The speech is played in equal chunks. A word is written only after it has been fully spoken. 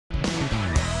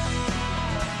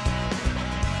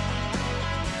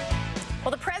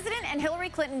and Hillary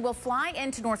Clinton will fly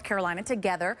into North Carolina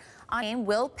together.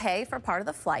 Will pay for part of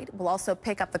the flight. We'll also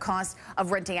pick up the cost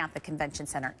of renting out the convention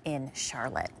center in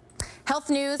Charlotte. Health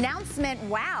news announcement.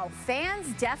 Wow, fans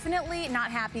definitely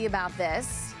not happy about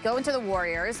this. Going to the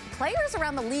Warriors. Players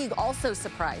around the league also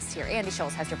surprised here. Andy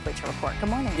Scholes has your Bleacher Report. Good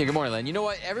morning. Yeah, good morning, Lynn. You know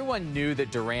what? Everyone knew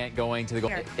that Durant going to the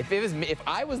goal. If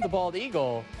I was the bald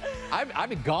eagle, I'd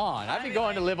be gone. I'd be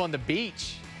going to live on the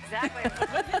beach. Exactly.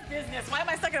 What's this business? Why am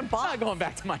I stuck in a box? I'm not going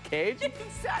back to my cage.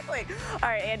 Exactly. All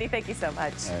right, Andy, thank you so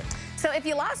much. Right. So if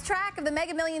you lost track of the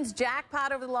Mega Millions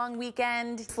jackpot over the long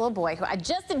weekend, this little boy who I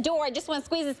just adore, I just want to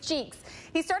squeeze his cheeks,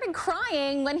 he started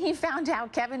crying when he found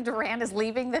out Kevin Durant is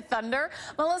leaving the Thunder.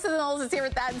 Melissa Knowles is here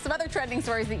with that and some other trending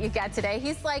stories that you get today.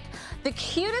 He's like the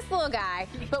cutest little guy,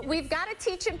 but we've got to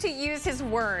teach him to use his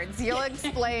words. You'll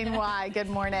explain why. Good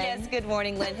morning. Yes, good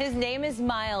morning, Lynn. His name is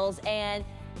Miles, and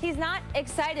he's not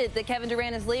excited that Kevin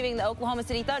Durant is leaving the Oklahoma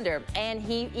City Thunder, and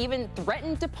he even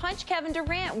threatened to punch Kevin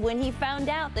Durant when he found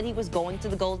out that he was going to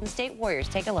the Golden State Warriors.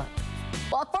 Take a look.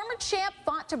 Well, a former champ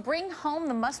fought to bring home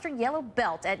the mustard yellow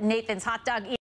belt at Nathan's Hot Dog Eatery.